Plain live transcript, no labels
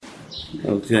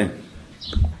Okay.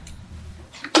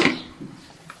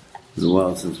 It's a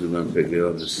while since we learned Pirkei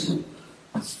Avos.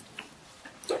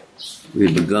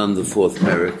 We've begun the fourth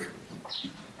parak.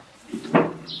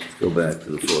 Let's go back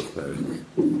to the fourth parak.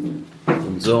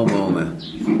 From Zom Omer.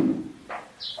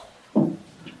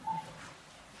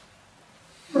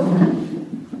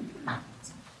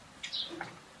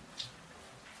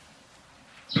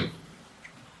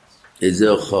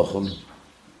 Ezel Chacham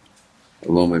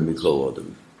Alomed Mikol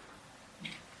Adam.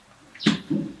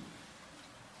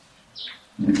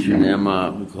 Shenema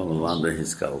Mikol Alanda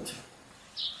Hiskalt.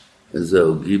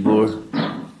 Ezel Gibor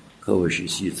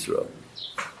Kovashis Yitzro.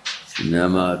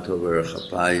 Shenema Tover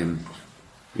Chapayim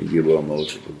Gibor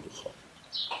Moshe Baruch.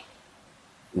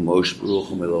 Moshe Baruch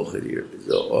Melochedir.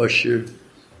 Ezel Osher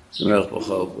Zemelch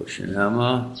Bachalko. Shenema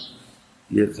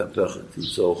Yekapach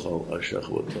Titzocho Ashach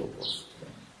V'Tovos.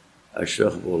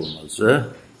 Ashach V'Olam Hazeh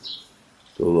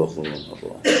Tovach V'Olam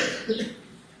Haba.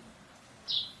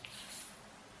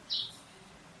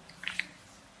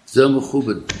 זה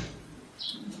מכובד,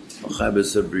 מכבד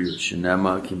סבריות,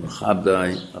 שנאמר כי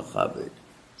מכבדי מכבד,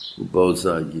 ובוזי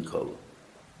יקולו.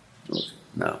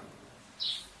 Now,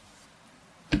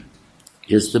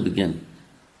 here's to begin.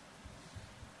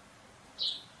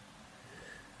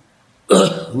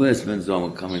 Where's Ben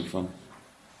Zoma coming from?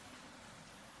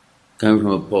 Coming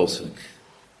from a posuk.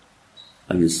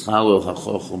 Yishalel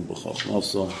hachochom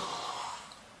b'chochmoso,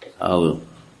 halel.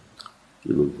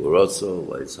 Kibu Borotso,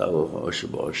 Leitzalo, Hosha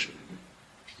Bosha.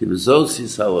 Kibuzosi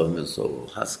Salo Miso,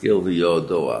 Haskil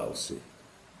Vyodo Alsi.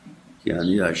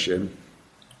 Kiani Hashem,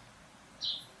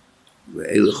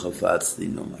 Ve'elchafatzi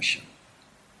no Hashem.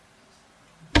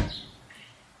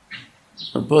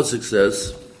 The Pasuk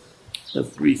says there are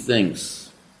three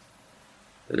things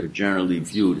that are generally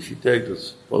viewed. If you take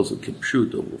this Pasuk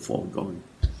Kipshuto before going,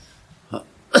 I'm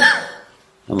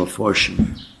a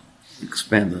fortune,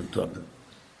 expand on top of it.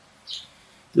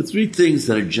 The three things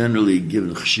that are generally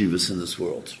given cheshivas in this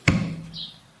world.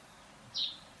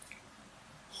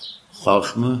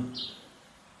 Chachma,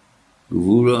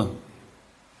 Gevura,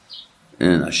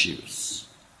 and Ashivas.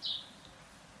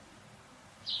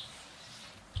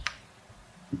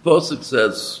 The Pasuk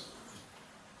says,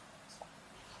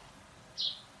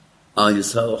 Al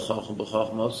Yisrael Chachma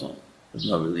b'Chachma. It's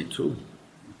not really true.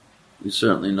 We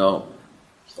certainly know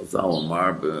of a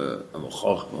lot of the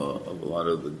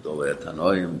Dolei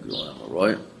Tanoim, Gilem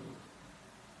Aroyim.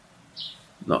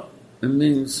 No, it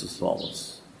means as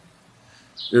follows.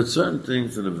 There are certain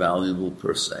things that are valuable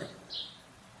per se.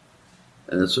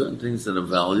 And there are certain things that are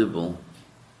valuable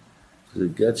because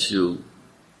it gets you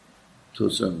to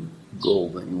a certain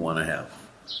goal that you want to have.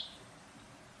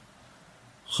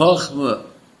 Chachma,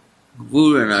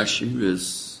 Gvura, and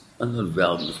Ashiras are not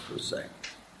values per se.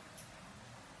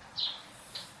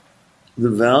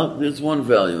 There's one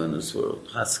value in this world.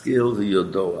 Haskil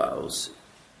v'yodo ha'osi.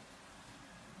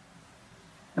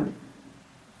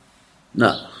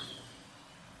 Now,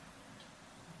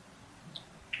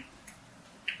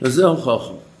 Hazel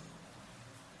Chacham.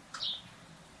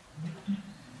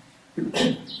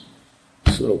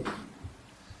 So,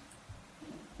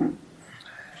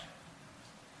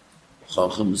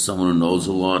 Chacham is someone who knows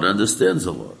a lot, understands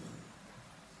a lot.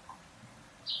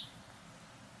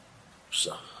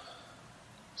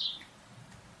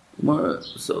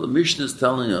 So the Mishnah is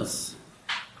telling us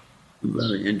a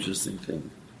very interesting thing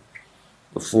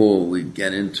before we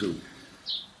get into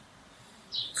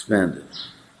expand it.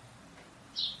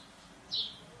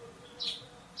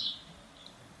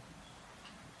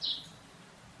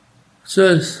 It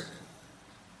says,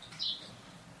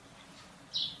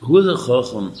 who is a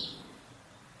chacham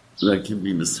that can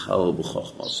be mishal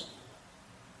b'chachmas?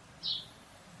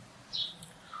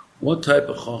 What type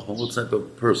of chacham, what type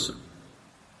of person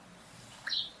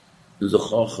is a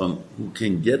chacham who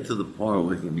can get to the point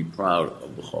where he can be proud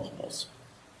of the chachmas?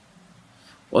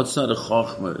 What's that a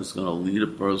chachma is going to lead a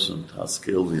person to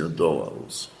haskil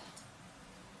v'yadoos?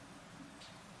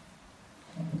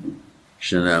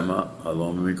 Shenema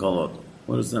halom mikolot.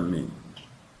 What does that mean?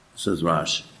 It says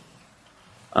Rashi.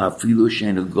 Afilu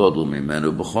she'enu godol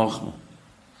mimenu b'chachma.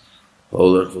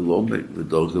 Holech v'lomek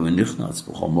v'dolke v'nichnatz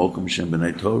b'chol mokum shem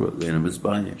b'nei Torah v'enu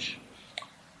mizbayesh.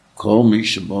 Kol mi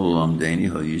shebol lamdeni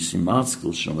ha'yisi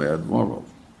matzkel shomei admorov.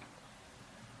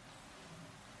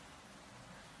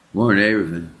 Warren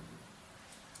Erevin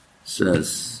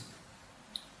says,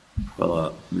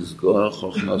 Mizgoah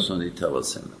chochmasoni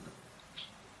telasim.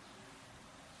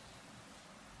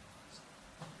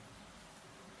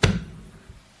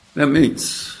 That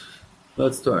means,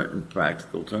 let's start in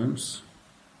practical terms.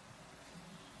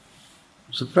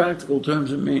 So practical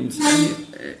terms, it means,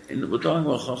 we're talking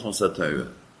about Chachmas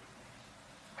HaTorah.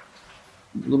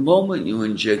 The moment you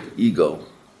inject ego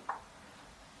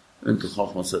into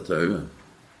Chochmas HaTorah,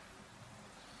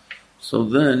 so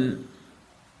then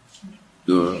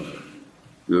your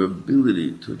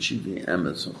ability to achieve the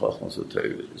emes in Chochmas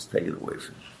HaTorah is taken away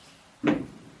from you.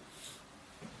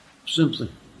 Simply. A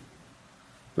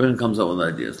person comes up with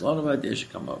ideas. A lot of ideas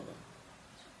should come up with.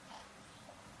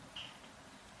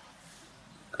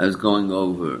 I was going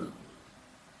over,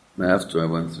 after I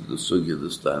went through the sugya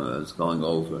this time, I was going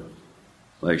over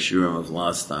my shiurim of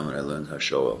last time when I learned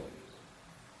Hashoel.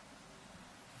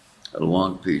 A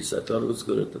long piece. I thought it was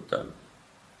good at the time.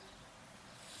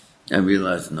 I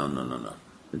realized, no.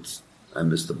 I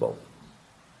missed the boat.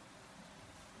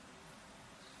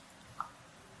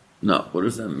 No, what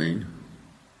does that mean?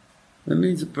 That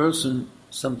means a person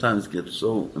sometimes gets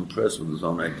so impressed with his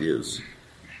own ideas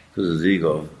because of his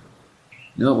ego.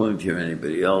 You're not willing to hear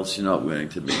anybody else. You're not willing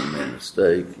to make a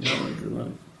mistake. You're not willing to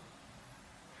learn.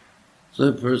 So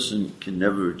a person can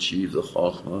never achieve the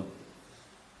chokhmah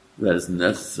that is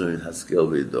necessary in Haskel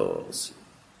v'Yador.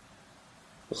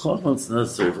 The chokhmah that's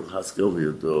necessary for Haskel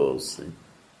v'Yador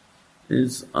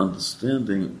is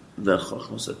understanding that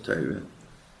Chochmas HaTorah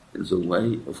is a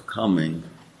way of coming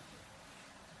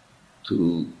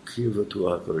to kiva to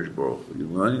HaKadosh Baruch Hu. You're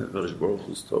learning HaKadosh Baruch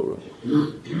Hu's Torah.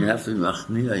 You have to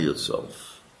machniya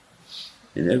yourself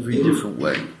in every different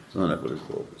way to learn HaKadosh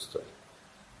Baruch Hu's Torah.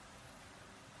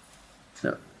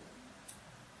 Now,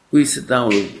 we sit down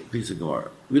with a piece of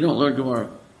Gemara. We don't learn Gemara.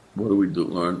 What do?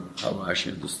 Learn how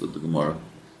Rashi understood the Gemara,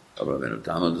 how Rabbeinu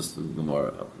Tam understood the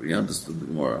Gemara, how we understood the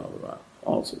Gemara, how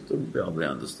also how they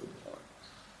understood the Gemara.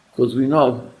 Because we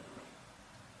know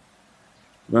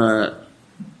that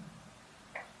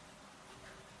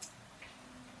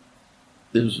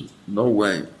there's no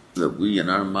way that we, in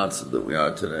our matzah that we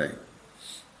are today,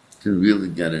 can really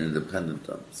get an independent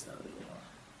understanding.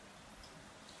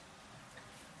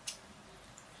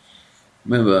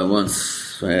 Remember,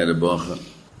 I had a bacha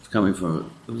coming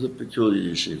from, it was a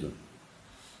peculiar yeshiva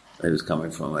I was coming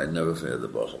from. I'd never heard the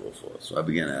bacha before. So I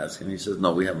began asking. He says,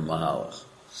 no, we have a mahalach.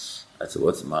 I said,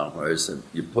 what's the mahalach? He said,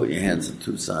 you put your hands on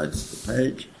two sides of the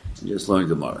page and just learn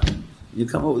Gemara. You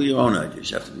come up with your own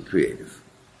ideas. You have to be creative.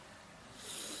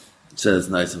 It says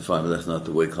nice and fine, but that's not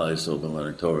the way Klal Yisrael been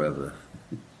learning Torah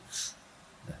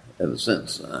ever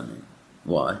since. I mean,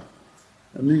 why?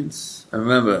 That means, I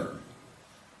remember,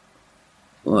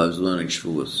 I was learning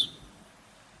Shavuos.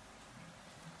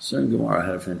 Certain Gemara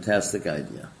had a fantastic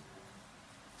idea.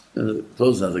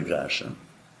 Close out the Gasha.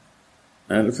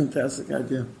 I had a fantastic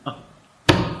idea.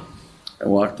 I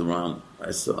walked around.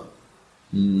 I saw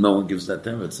no one gives that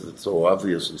teretz. It's so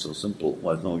obvious and so simple.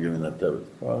 Why is no one giving that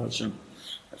teretz?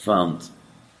 I found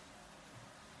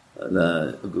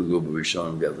a good group of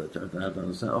Rishonim gave that teretz. I had to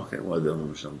understand. Okay, why the other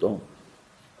Rishonim don't?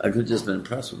 I could just been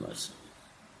impressed with myself.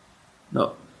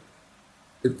 No.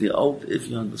 If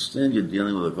you understand you're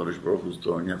dealing with a Kodesh Baruch Hu's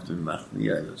Torah, and you have to be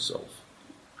machniya yourself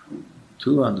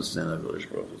to understand a Kodesh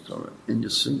Baruch Hu's Torah. And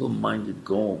your single-minded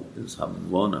goal is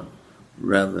havana,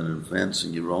 rather than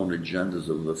advancing your own agendas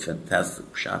of the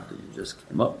fantastic pshat that you just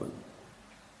came up with.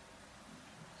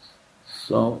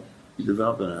 So you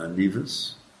develop an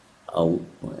anivus.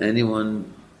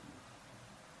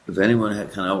 If anyone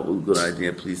had come up with a good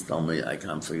idea, please tell me. I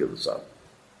can't figure this out.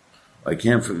 I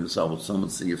can't figure this out. Will someone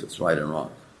see if it's right or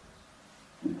wrong?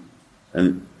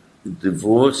 And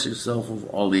divorce yourself of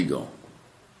all ego.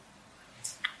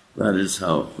 That is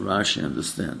how Rashi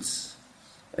understands.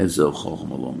 Ezel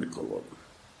chochma lo mikol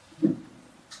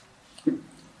olam.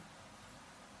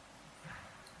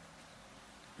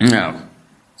 Now,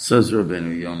 says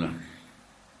Rabbeinu Yonah.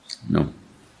 No.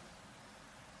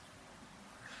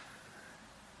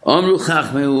 Amru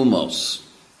chachmei umos.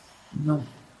 No.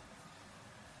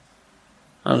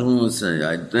 How do we say?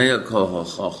 Idea kol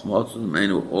hachachmot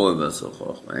meinu oivas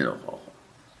hachachma meinu chachma.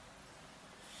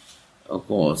 Of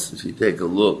course, if you take a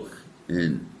look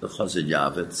in the Chassid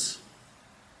Yavetz,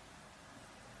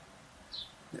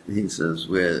 he says,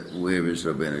 where is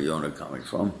Rabbeinu Yonah coming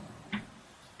from?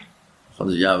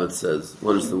 Chassid Yavetz says,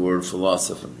 what does the word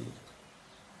philosopher mean?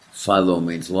 Philo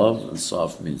means love, and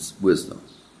Soph means wisdom.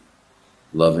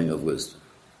 Loving of wisdom.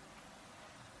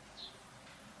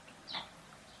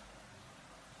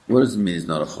 What does it mean he's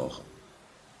not a chocham?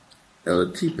 El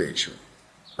tipeshu.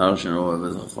 Arshan oev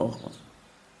is a chocham.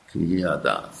 Ki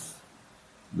adas.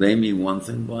 They mean one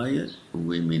thing by it, or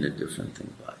we mean a different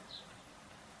thing by it.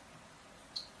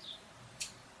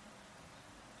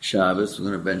 Shabbos, we're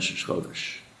going to bench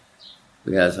Chodesh.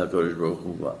 We ask HaKadosh Baruch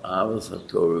Hu, V'avas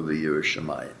HaTorah v'Yireh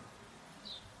Shamayim.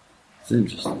 It's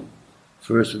interesting.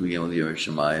 First we begin with Yireh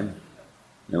Shamayim,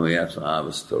 then we ask for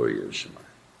Avas Torah Yireh Shamayim.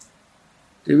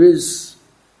 There is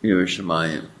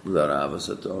Yerushalayim without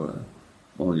Avos Torah.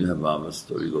 When you have Avos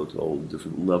Torah, you go to a whole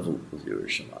different level of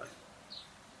Yerushalayim.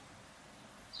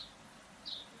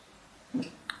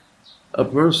 A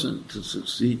person to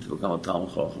succeed, to become a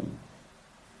Talmid Chacham,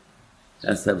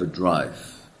 has to have a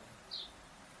drive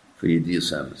for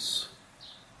Yediyas Emes.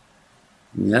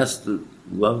 He has to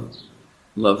love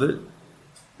it,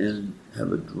 and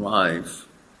have a drive.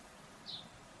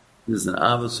 There's an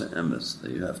Avos Emes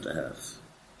that you have to have.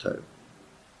 Type.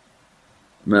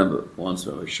 Remember, once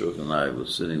Rabbi Shuk and I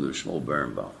was sitting with Shmuel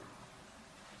Berenbaum,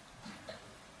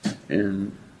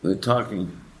 and we were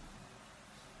talking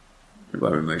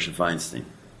about Rabbi Moshe Feinstein.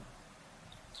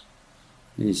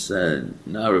 He said,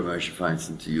 now Rabbi Moshe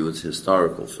Feinstein to you is a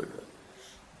historical figure.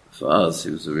 For us,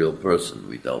 he was a real person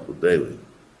we dealt with daily.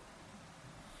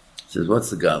 He says, what's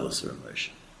the godless of Rabbi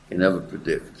Moshe? He never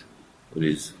predict what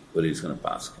he's going to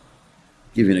pass.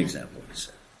 Give you an example, he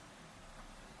said.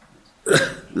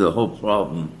 The whole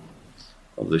problem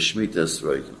of the Shemitah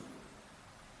Esrogim.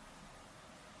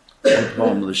 The whole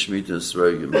problem of the Shemitah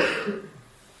Esrogim.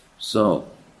 So,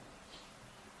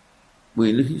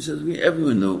 he says,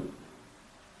 everyone knew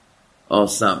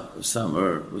Samar was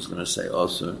going to say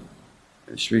also,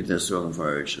 and Shemitah Esrogim from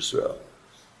Eretz Yisrael.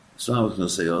 Samar was going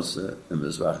to say also, and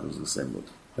Mizrach was going to say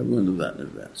Mutter. Everyone knew that in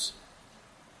advance.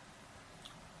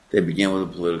 They began with a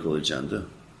political agenda,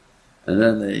 and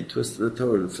then they twisted the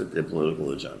Torah to fit their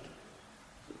political agenda.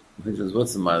 He says,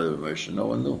 what's the matter with Moshe? No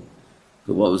one knew.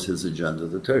 But what was his agenda?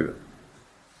 The Torah.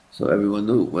 So everyone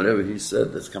knew whatever he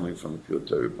said, that's coming from the pure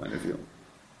Torah point of view.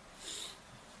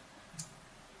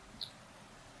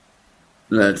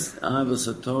 That's Avos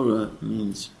Torah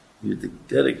means you're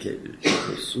dedicated to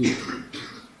pursue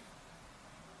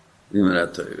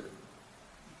the Torah.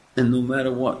 And no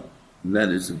matter what, that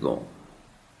is the goal.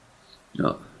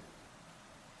 No.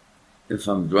 If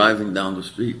I'm driving down the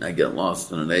street and I get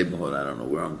lost in a neighborhood, I don't know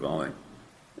where I'm going,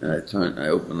 and I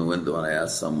open the window and I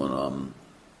ask someone,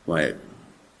 where,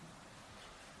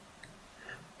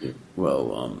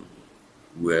 I'm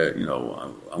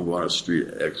going to street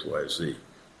X, Y, Z.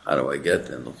 How do I get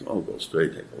there? And they'll say, go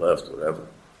straight, take a left, whatever.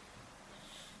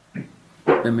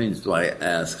 That means, do I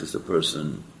ask, is the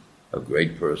person a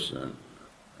great person,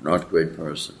 a not great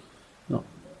person? No.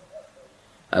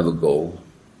 I have a goal.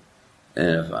 And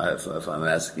if I'm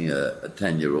asking a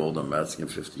 10-year-old, I'm asking a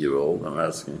 50-year-old, I'm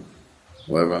asking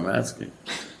whoever I'm asking,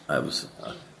 I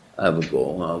have a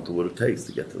goal, and I'll do what it takes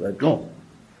to get to that goal.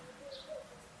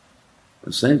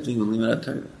 The same thing with Limanat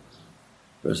Torah.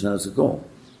 The person has a goal.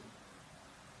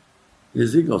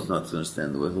 His ego's not going to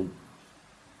stand the way.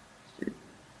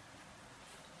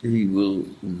 He will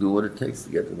do what it takes to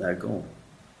get to that goal.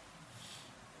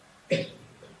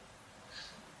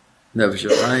 Nefesh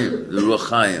HaChaim, the Ruach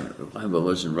Chaim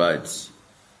Volozhin writes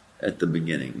at the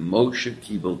beginning, Moshe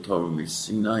kibel Torah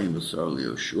miSinai Mosar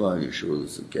LeYoshua, Yeshua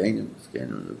l'Zakenim,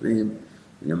 Zakenim Neviim,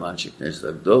 Yamachik Nes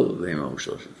Avdol, V'Hema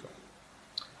Moshosh.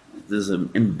 There's an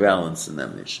imbalance in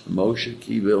that mission. Moshe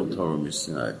kibel Torah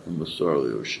miSinai Mosar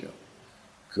LeYoshua.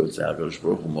 Because HaKadosh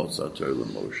Baruch Hu Motzah Torah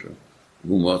LeMoshe,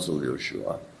 Hu Motzah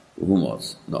LeYoshua, Hu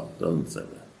Motzah. No, it doesn't say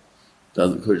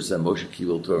that. Could it say Moshe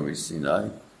kibel Torah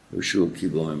miSinai? Yeshua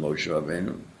kibel and Moshe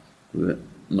Rabbeinu.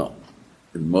 No.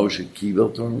 If Moshe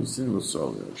kibel Torah miSinai, was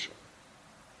Sorel Yeshua.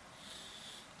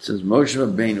 It says Moshe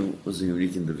Rabbeinu was a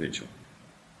unique individual.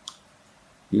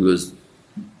 He was,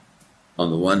 on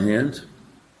the one hand,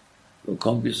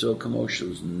 Moshe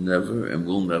was never and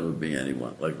will never be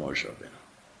anyone like Moshe Rabbeinu.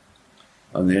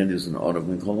 On the end, is an Adam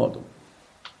and Kolodom.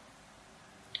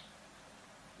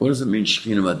 What does it mean,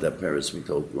 Shekhinah Ad Paris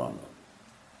Mitol Grama?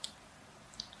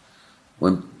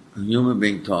 When a human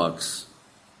being talks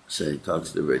the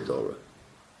Torah,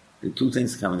 there are two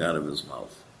things coming out of his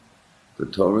mouth: the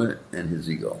Torah and his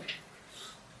ego.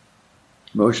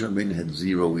 Moshe Rabbeinu had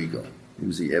zero ego. He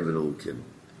was the Eved Elokim.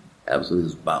 Absolutely,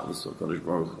 his batless to HaKadosh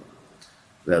Baruch Hu.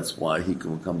 That's why he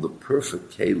can become the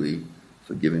perfect Keli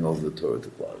for giving over the Torah to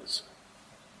Klal.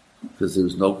 Because there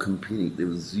was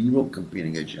zero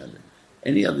competing agenda.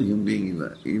 Any other human being,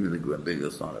 even the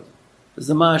biggest son of it. There's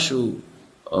a mashu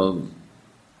of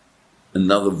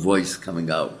another voice coming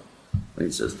out when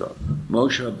he says Torah.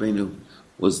 Moshe Rabbeinu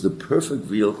was the perfect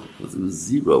vehicle because there was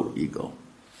zero ego.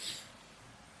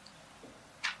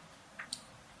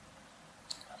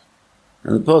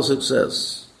 And the Pasuk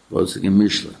says, Pasuk in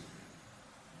Mishle,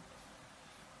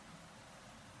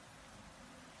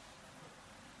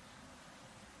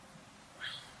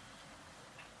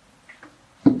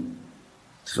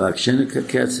 if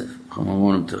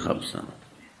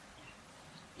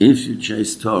you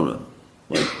chase Torah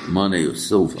like money or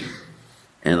silver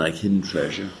and like hidden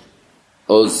treasure,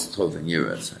 Oz Tov and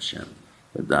Yiras Hashem,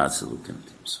 V'das elukim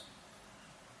timsa.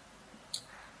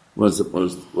 What is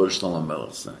Shlomo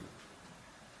Melech saying?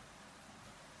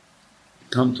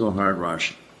 Come to a hard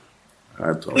Rashi,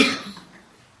 hard Torah,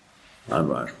 hard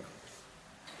Rashi.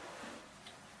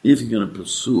 If you're going to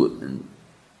pursue it, and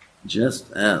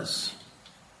just as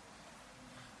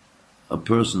a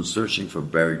person searching for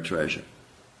buried treasure,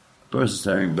 a person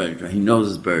staring buried treasure, he knows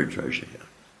there's buried treasure here.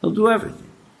 He'll do everything.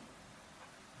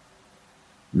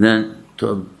 Then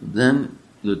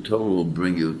the Torah will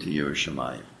bring you to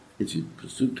Yerushalayim. If you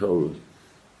pursue Torah,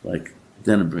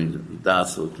 then it brings you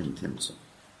Das Elokim Timsa.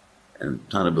 And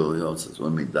Tana B'Eliyot says,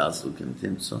 when we Das Elokim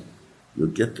Timsa, you'll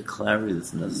get the clarity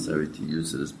that's necessary to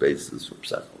use it as basis for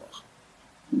Psach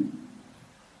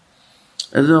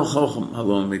Halacha.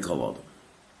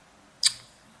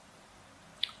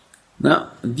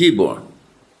 Now, Gibor.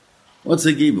 What's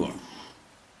a Gibor?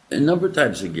 A number of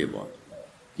types of Gibor.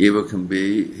 Gibor can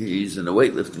be, he's in a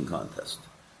weightlifting contest,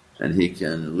 and he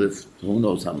can lift who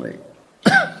knows how many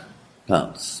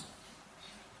pounds.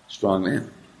 Strong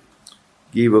man.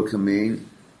 Gibor can mean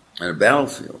in a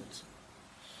battlefield.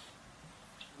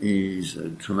 He's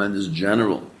a tremendous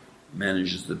general,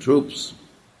 manages the troops,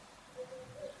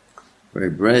 very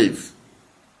brave.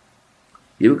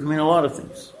 Gibor can mean a lot of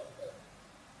things.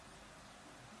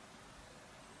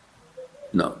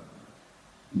 No.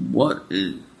 What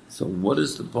is the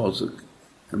pasuk?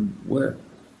 And where?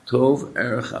 Tov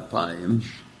erech apayim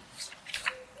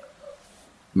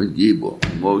Megibor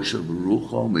Moshe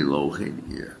Berucho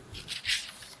Milochin here.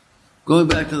 Going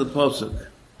back to the pasuk,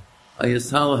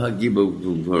 Ayasala Hagibor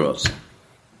Gvuros.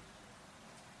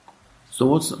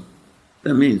 So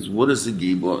that means? What is the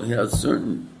Gibor? He has a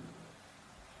certain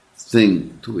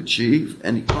thing to achieve,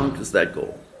 and he conquers that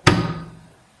goal.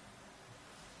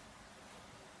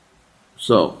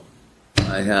 So,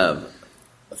 I have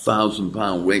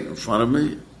 1,000-pound weight in front of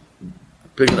me. I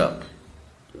pick it up.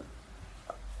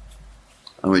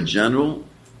 I'm a general.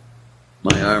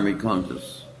 My army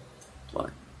conquers.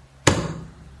 Fine.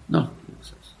 No.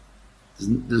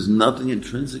 There's nothing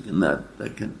intrinsic in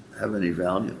that can have any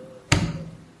value.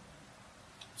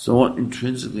 So what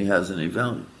intrinsically has any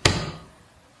value?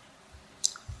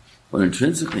 What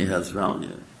intrinsically has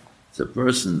value is a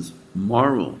person's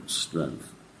moral strength.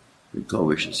 It's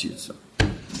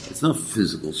not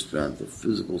physical strength or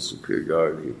physical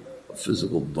superiority or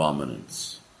physical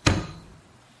dominance.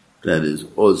 That is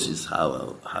Ozis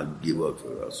Halal Hagibah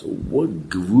for us. So what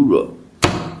Gvura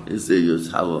is there Yos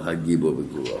Halal Hagibah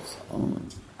for us?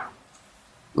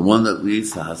 The one that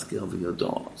leads to Haskel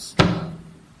V'Yados.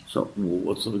 So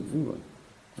what sort of Gvura?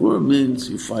 Gvura means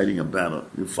you're fighting a battle.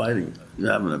 You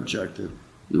have an objective,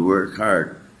 you work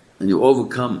hard, and you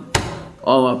overcome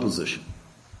all opposition.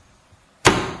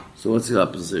 So what's the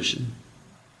opposition?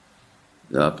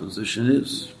 The opposition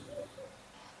is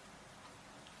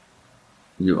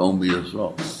your own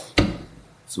results.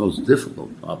 It's the most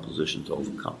difficult opposition to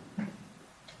overcome.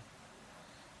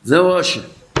 Zeu Asher.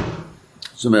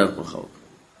 Zumeach b'chalk.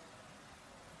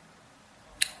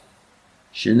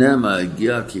 Shenema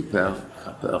agia kipech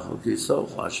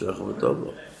v'kisoch asherech v'tov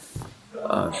lo.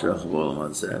 Asherech v'olam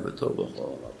hazeh v'tov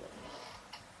lo.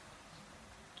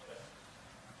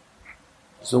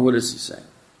 So what is he saying?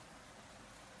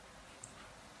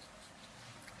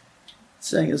 He's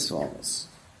saying as follows.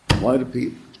 Why do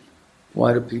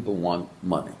people want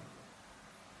money?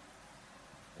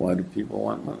 Why do people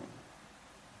want money?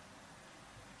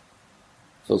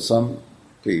 So some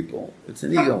people, it's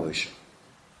an ego issue.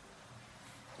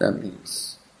 That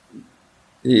means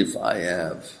if I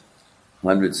have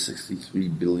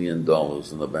 $163 billion in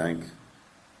the bank,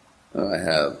 I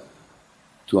have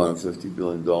 $250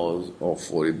 billion or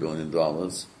 $40 billion.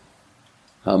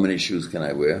 How many shoes can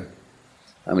I wear?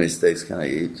 How many steaks can I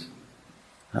eat?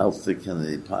 How thick can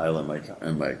the pile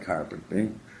in my carpet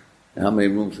be? And how many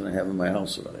rooms can I have in my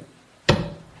house already?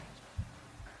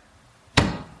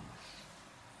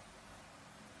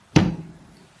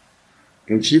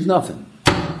 You achieve nothing.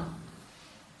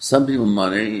 Some people,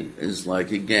 money is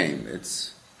like a game.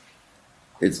 It's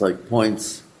like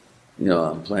points.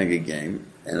 I'm playing a game,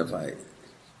 and if I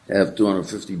have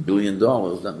 $250 billion,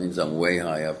 that means I'm way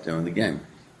high up there in the game.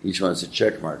 Each one has a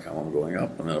check mark how I'm going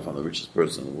up, and then if I'm the richest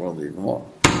person in the world, even more.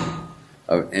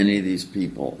 Are any of these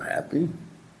people happy?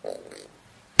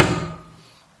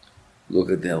 Look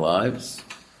at their lives.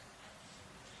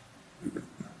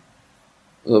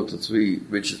 Look at the 3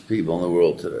 richest people in the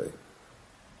world today.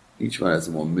 Each one has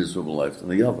a more miserable life than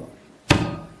the other.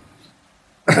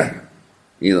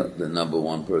 The number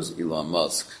one person, Elon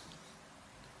Musk,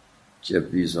 Jeff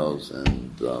Bezos,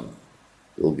 and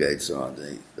Bill Gates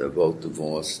they're both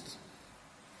divorced.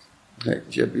 Okay,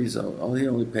 Jeff Bezos, he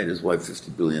only paid his wife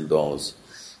 $50 billion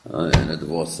in a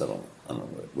divorce settlement. I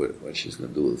don't know what she's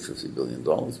going to do with $50 billion,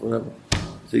 whatever.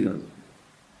 What's he going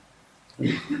to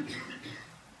do?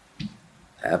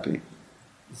 Happy?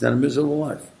 Is that a miserable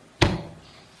life?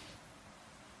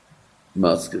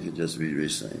 Musk, if you just read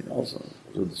recently, also,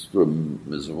 it's a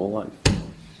miserable life.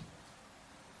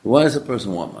 Why does a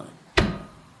person want money?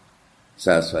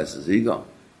 Satisfies his ego.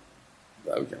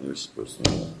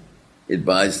 It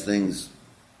buys things.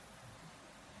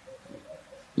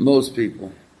 Most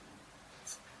people,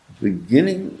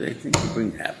 beginning, they think they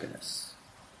bring happiness.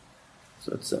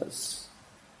 So it says,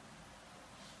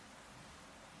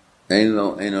 Ein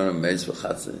on a maze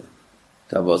v'chatzeh.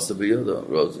 Tavos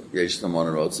b'yodo, yesh lamon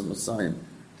rotzim masayim.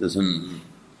 There's a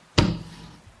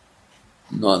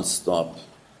non-stop.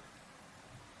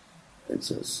 It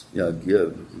says,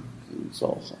 give.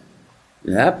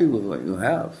 You're happy with what you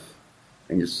have,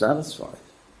 and you're satisfied.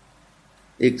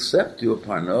 Accept your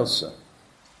parnosa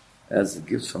as a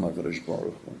gift from HaKadosh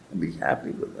Baruch Hu, and be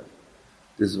happy with it.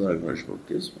 This is what HaKadosh Baruch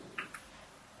Hu gives me.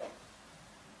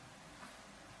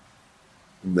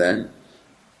 Then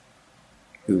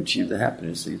you achieve the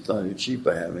happiness that you thought you achieved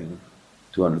by having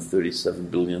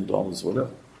 $237 billion,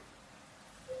 whatever.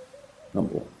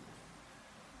 Number one.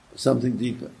 Something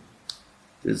deeper.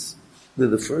 They're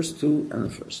the first two and the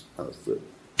third.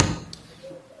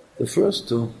 The first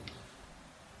two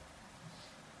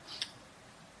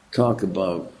talk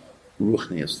about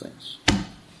ruchnius things.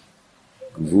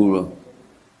 Gvura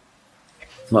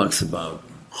talks about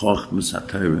chochmas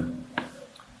haTorah.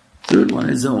 Third one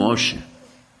is Osher.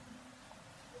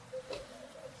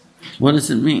 What does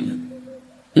it mean?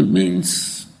 It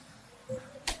means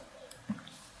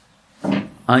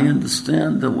I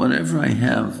understand that whatever I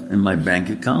have in my bank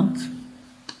account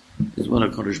is what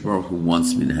HaKadosh Baruch Hu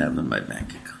wants me to have in my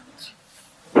bank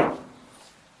account.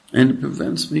 And it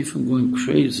prevents me from going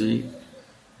crazy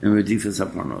in Redifas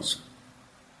HaParnosa.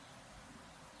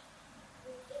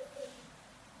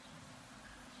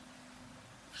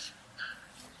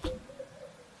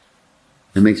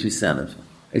 It makes me sad.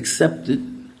 Except that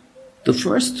the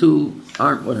first two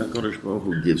aren't what HaKadosh Baruch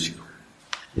Hu gives you.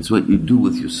 It's what you do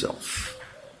with yourself.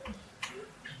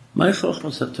 My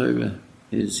chochmas haTorah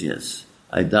is, yes,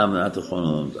 I daven atachon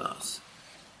olam das.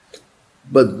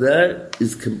 But that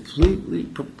is completely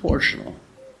proportional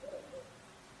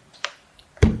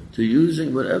to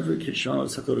using whatever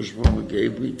kishanos HaKadosh Baruch Hu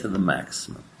gave me to the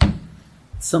maximum.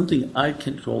 It's something I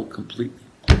control completely.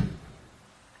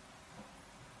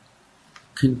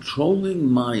 Controlling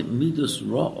my midas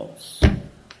ra'os,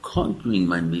 conquering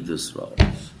my midas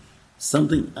ra'os,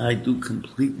 something I do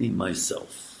completely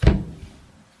myself.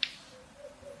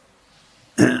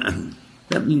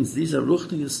 That means these are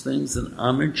ruchnius things that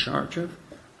I'm in charge of,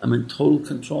 I'm in total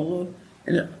control of,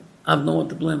 and I have no one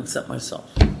to blame except myself.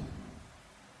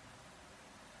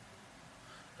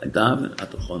 I daven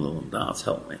atachon olam das,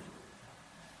 help me.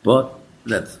 But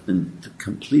that's in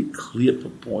complete clear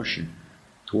proportion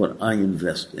to what I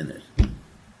invest in it.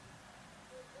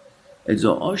 And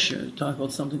so Osher talk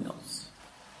about something else.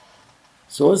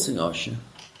 So what's the Osher?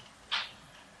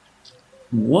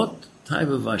 What type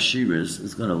of Ashiris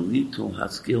is going to lead to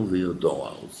Haskil v'yodo,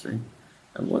 I would say,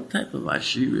 and what type of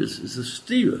Ashiris is a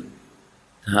stira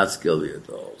to Haskil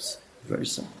v'yodo? Very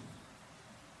simple.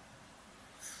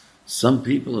 Some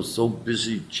people are so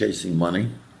busy chasing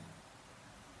money,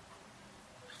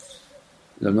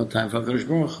 they have no time for HaKadosh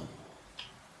Baruch Hu.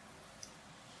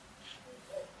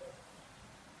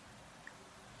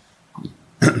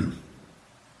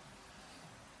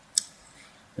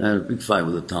 I had a big fight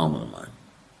with a Talmud of mine.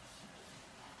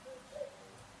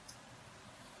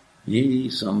 He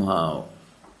somehow,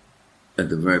 at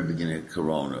the very beginning of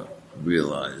Corona,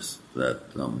 realized that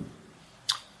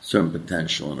certain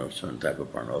potential in a certain type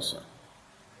of parnosa.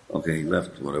 Okay, he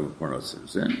left whatever parnosa he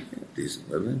was in, decent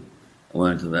living, I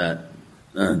went into that,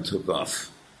 and took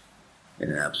off in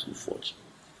an absolute fortune.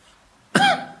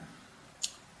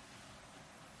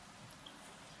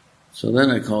 So then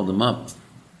I called him up.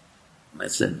 I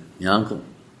said, Yankel,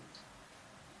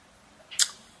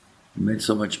 you made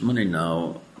so much money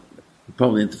now, you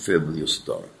probably interfered with your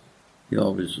story. He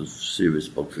always was serious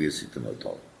about V'yasita no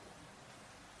Torah.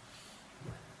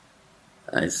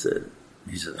 He said,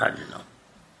 how do you know?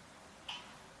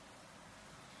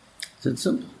 I said,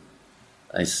 simple.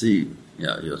 I see,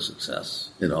 your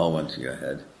success. It all went to your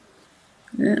head.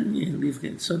 And you leave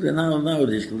it. So then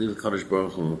nowadays you can leave the Kadosh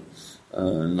Baruch Hu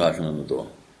knocking on the door.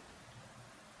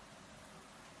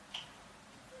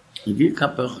 If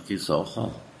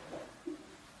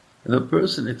a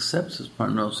person accepts his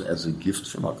parnosa as a gift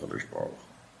from HaKadosh Baruch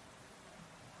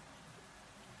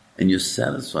Hu, and you're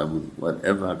satisfied with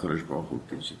whatever HaKadosh Baruch Hu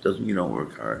gives you. It doesn't mean you don't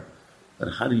work hard,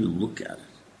 but how do you look at it?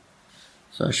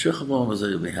 So Ashricha B'Olam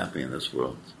you'll be happy in this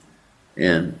world.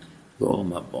 And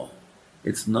B'Olam Haba.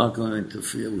 It's not going to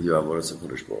interfere with your Avodas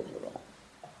HaKadosh Baruch Hu at all.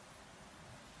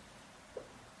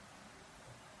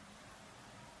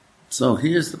 So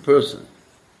here's the person.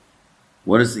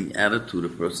 What is the attitude a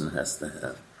person has to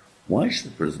have? Why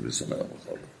should the person be Samech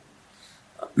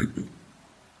B'Chalka?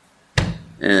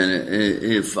 And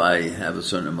if I have a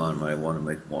certain amount of money, I want to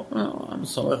make more. No, I'm a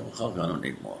Samech B'Chalka, I don't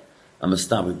need more. I'm a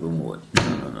Stabik B'Muad.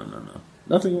 No.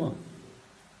 Nothing wrong.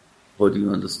 But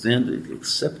you understand it,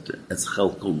 accept it as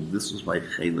Chalkol. This is my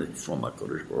Chelik from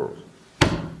HaKadosh Baruch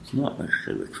Hu. It's not my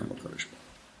Chelik from HaKadosh Baruch Hu.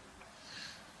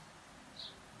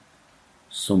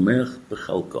 Somech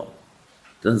B'Chalko.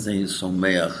 Doesn't say he's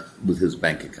Someach with his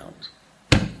bank account.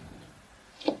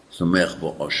 Somech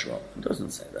B'Oshra. It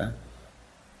doesn't say that.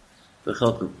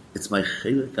 B'Chalko. It's my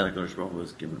Chelik that HaKadosh Baruch Hu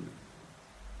has given me.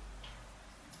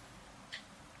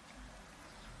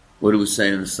 What do we say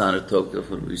in the Sana Tokef?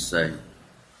 What do we say?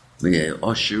 Meyeh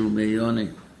Oshiru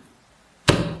Meyoni.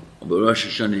 But Rosh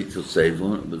Hashanah you can say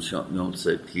one, but you don't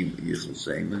say Kim Yichel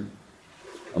Seimen.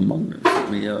 Among them,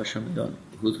 Meyeh Oshiru Meyoni.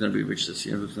 Who's going to be rich this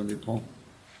year? Who's going to be poor?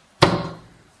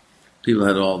 People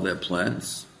had all their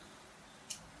plans.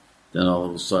 Then all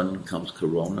of a sudden comes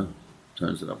Corona,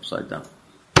 turns it upside down.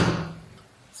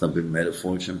 Some people made a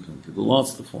fortune, some people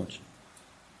lost the fortune.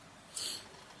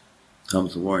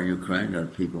 Comes the war in Ukraine,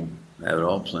 and people have it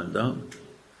all planned out.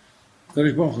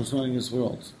 Kadosh Baruch Hu is running this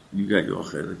world. You got your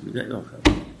chelik, you got your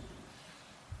chelik.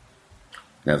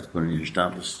 You have to put in your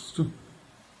status too.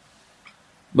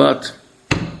 But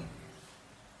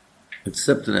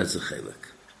accept it as a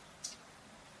chelik.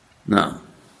 Now,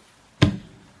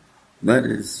 that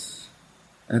is,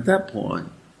 at that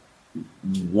point,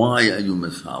 why are you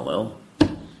mishalel?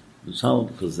 Mishalel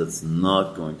because it's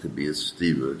not going to be a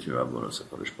stira to your Avodas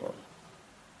HaKadosh Baruch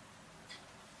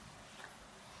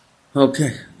Hu.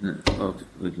 Okay,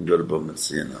 we can go to Bava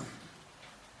Metzia now.